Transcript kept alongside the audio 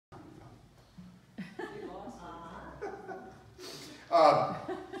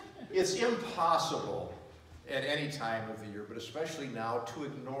It's impossible at any time of the year, but especially now, to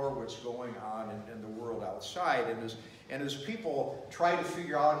ignore what's going on in the world outside. And as people try to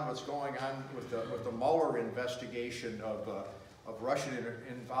figure out what's going on with the Mueller investigation of Russian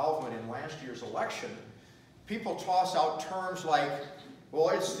involvement in last year's election, people toss out terms like, well,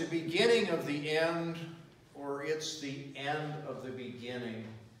 it's the beginning of the end, or it's the end of the beginning,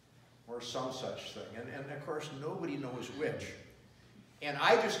 or some such thing. And of course, nobody knows which. And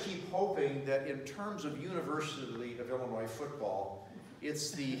I just keep hoping that in terms of University of Illinois football, it's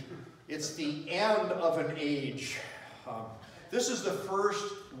the end of an age. This is the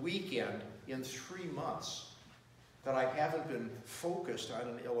first weekend in 3 months that I haven't been focused on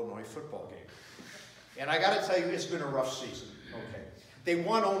an Illinois football game. And I got to tell you, it's been a rough season. Okay, they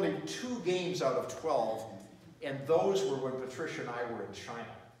won only 2 games out of 12, and those were when Patricia and I were in China.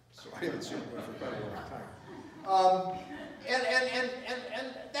 So I haven't seen them for quite a long time. And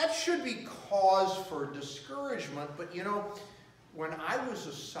that should be cause for discouragement, but you know, when I was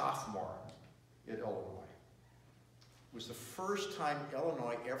a sophomore at Illinois, it was the first time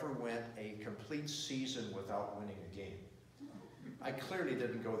Illinois ever went a complete season without winning a game. I clearly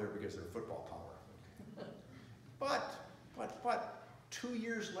didn't go there because of their football power. But 2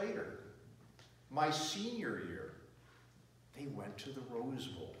 years later, my senior year, they went to the Rose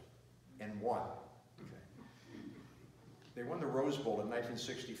Bowl and won. They won the Rose Bowl in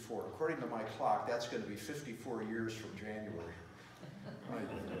 1964. According to my clock, that's going to be 54 years from January.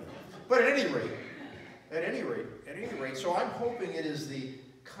 But at any rate, so I'm hoping it is the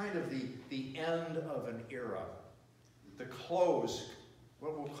kind of the end of an era, the close,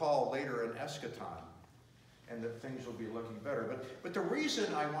 what we'll call later an eschaton, and that things will be looking better. But the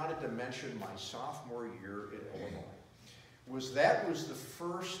reason I wanted to mention my sophomore year at Illinois was that was the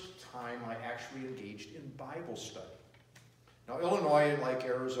first time I actually engaged in Bible study. Now, Illinois, like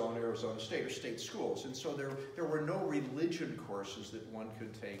Arizona State, are state schools, and so there were no religion courses that one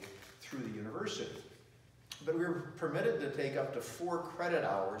could take through the university. But we were permitted to take up to 4 credit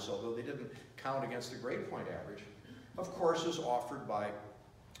hours, although they didn't count against the grade point average, of courses offered by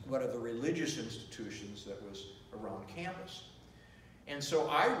one of the religious institutions that was around campus. And so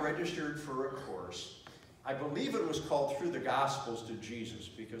I registered for a course. I believe it was called Through the Gospels to Jesus,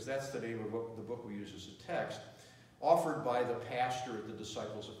 because that's the name of the book we use as a text, offered by the pastor at the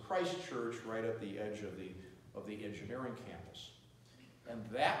Disciples of Christ Church right at the edge of the engineering campus. And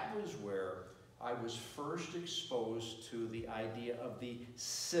that was where I was first exposed to the idea of the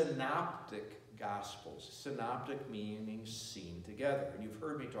synoptic gospels. Synoptic meaning seen together. And you've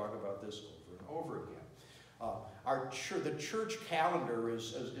heard me talk about this over and over again. The church calendar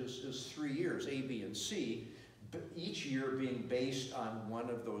is 3 years, A, B, and C, but each year being based on one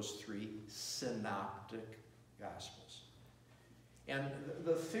of those 3 synoptic Gospels. And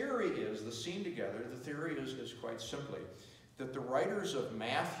the theory is, the seen together, the theory is quite simply that the writers of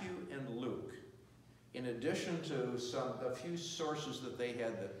Matthew and Luke, in addition to a few sources that they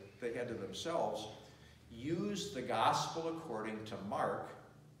had to themselves, used the gospel according to Mark,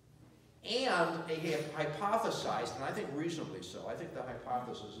 and they have hypothesized, and I think reasonably so, I think the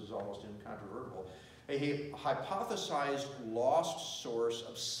hypothesis is almost incontrovertible, a hypothesized lost source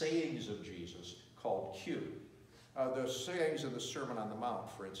of sayings of Jesus called Q. The sayings in the Sermon on the Mount,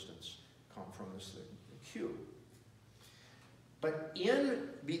 for instance, come from this thing, Q. But in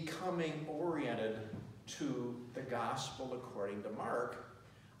becoming oriented to the gospel according to Mark,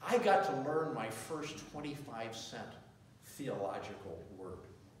 I got to learn my first 25-cent theological word.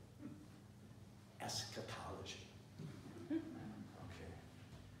 Eschatology. Okay.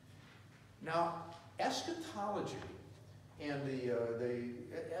 Now, eschatology and the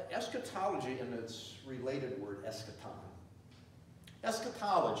eschatology and its related word eschaton.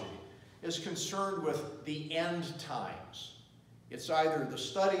 Eschatology is concerned with the end times. It's either the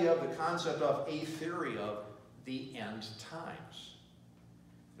study of, the concept of, a theory of the end times.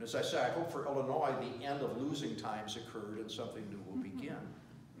 And as I say, I hope for Illinois the end of losing times occurred and something new will begin.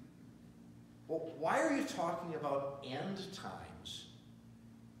 Well, why are you talking about end times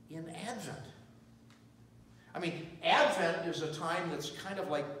in Advent? I mean, Advent is a time that's kind of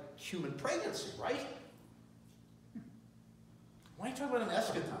like human pregnancy, right? Why are you talking about an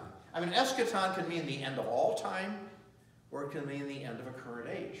eschaton? I mean, eschaton can mean the end of all time, or it can mean the end of a current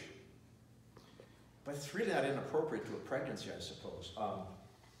age. But it's really not inappropriate to a pregnancy, I suppose.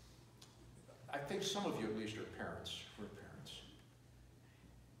 I think some of you at least are parents. We're parents.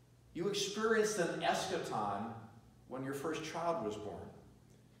 You experienced an eschaton when your first child was born,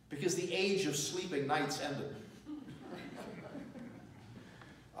 because the age of sleeping nights ended.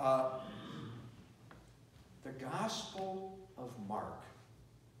 The Gospel of Mark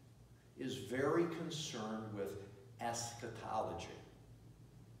is very concerned with eschatology.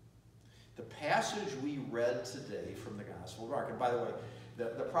 The passage we read today from the Gospel of Mark, and by the way,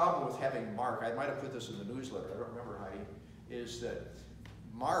 the problem with having Mark, I might have put this in the newsletter, I don't remember, Heidi, is that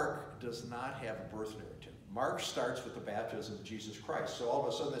Mark does not have a birth narrative. Mark starts with the baptism of Jesus Christ. So all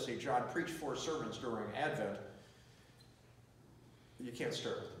of a sudden they say, John preached 4 sermons during Advent. You can't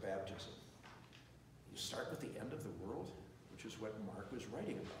start with the baptism. You start with the end of the world, which is what Mark was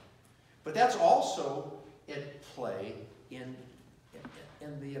writing about. But that's also at play in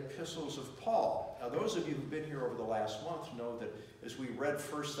the epistles of Paul. Now, those of you who've been here over the last month know that as we read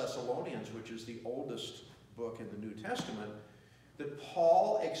 1 Thessalonians, which is the oldest book in the New Testament, that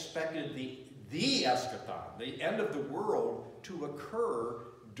Paul expected the eschaton, the end of the world, to occur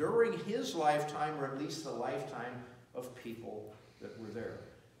during his lifetime, or at least the lifetime of people that were there.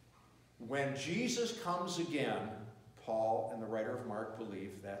 When Jesus comes again, Paul and the writer of Mark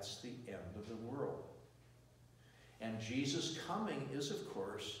believe that's the end of the world. And Jesus' coming is, of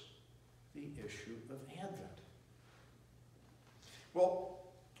course, the issue of Advent. Well,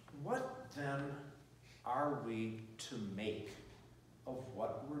 what then are we to make of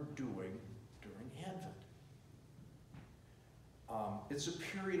what we're doing during Advent? It's a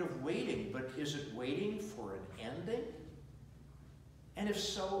period of waiting, but is it waiting for an ending? And if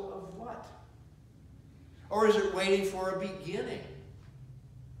so, of what? Or is it waiting for a beginning?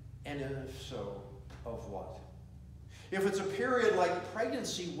 And if so, of what? If it's a period like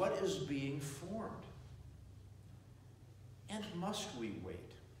pregnancy, what is being formed? And must we wait?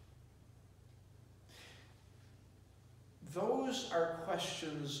 Those are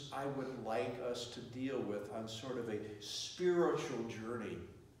questions I would like us to deal with on sort of a spiritual journey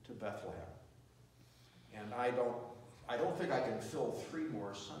to Bethlehem. And I don't think I can fill 3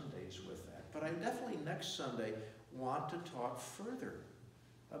 more Sundays with that. But I definitely next Sunday want to talk further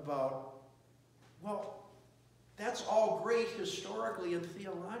about, well, that's all great historically and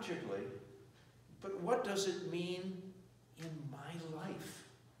theologically, but what does it mean in my life?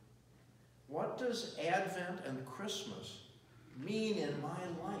 What does Advent and Christmas mean in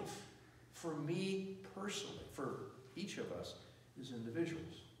my life for me personally, for each of us as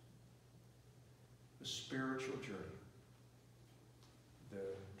individuals? The spiritual journey.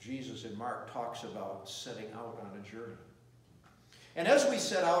 Jesus in Mark talks about setting out on a journey. And as we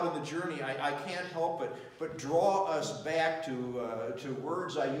set out on the journey, I can't help but draw us back to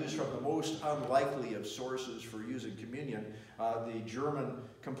words I use from the most unlikely of sources for using communion. The German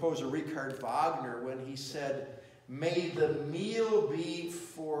composer Richard Wagner, when he said, "May the meal be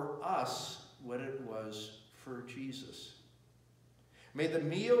for us what it was for Jesus. May the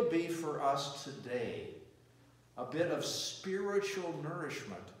meal be for us today a bit of spiritual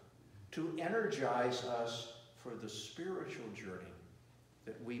nourishment to energize us for the spiritual journey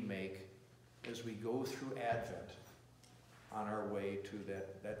that we make as we go through Advent on our way to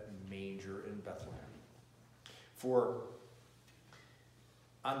that manger in Bethlehem." For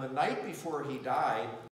on the night before he died,